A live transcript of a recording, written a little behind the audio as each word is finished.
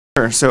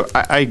Sure. So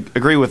I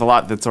agree with a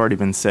lot that's already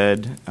been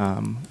said.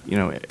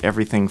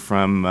 Everything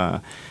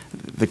from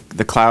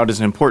the cloud is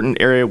an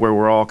important area where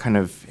we're all kind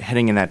of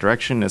heading in that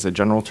direction as a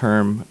general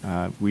term.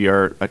 We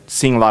are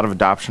seeing a lot of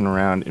adoption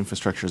around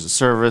infrastructure as a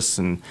service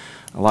and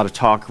a lot of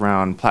talk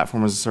around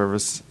platform as a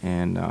service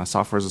and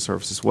software as a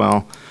service as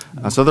well.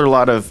 So there are a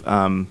lot of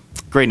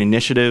great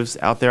initiatives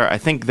out there. I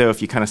think, though,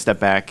 if you kind of step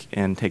back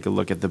and take a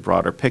look at the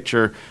broader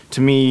picture,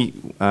 to me,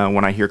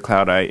 when I hear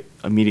cloud, I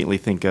immediately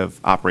think of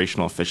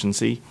operational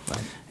efficiency. Right.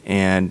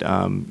 And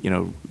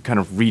kind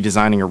of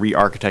redesigning or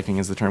re-architecting,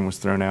 as the term was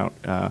thrown out,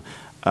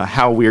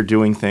 how we're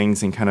doing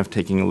things and kind of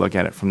taking a look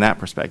at it from that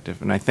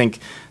perspective. And I think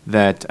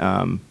that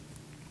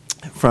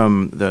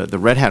from the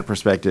Red Hat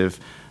perspective,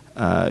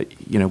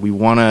 we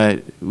want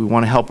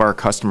to help our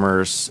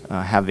customers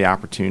have the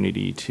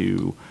opportunity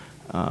to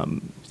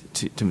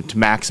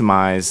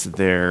maximize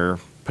their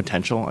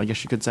potential, I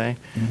guess you could say.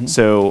 Mm-hmm.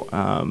 So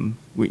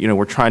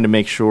we're trying to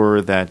make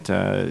sure that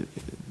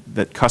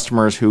that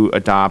customers who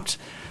adopt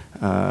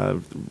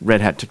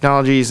Red Hat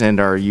technologies and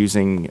are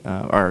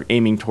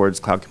aiming towards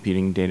cloud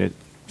computing, data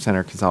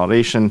center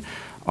consolidation,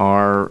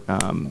 are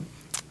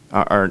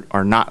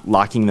not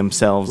locking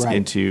themselves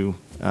into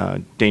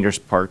dangerous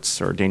parts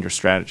or dangerous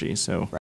strategies. So.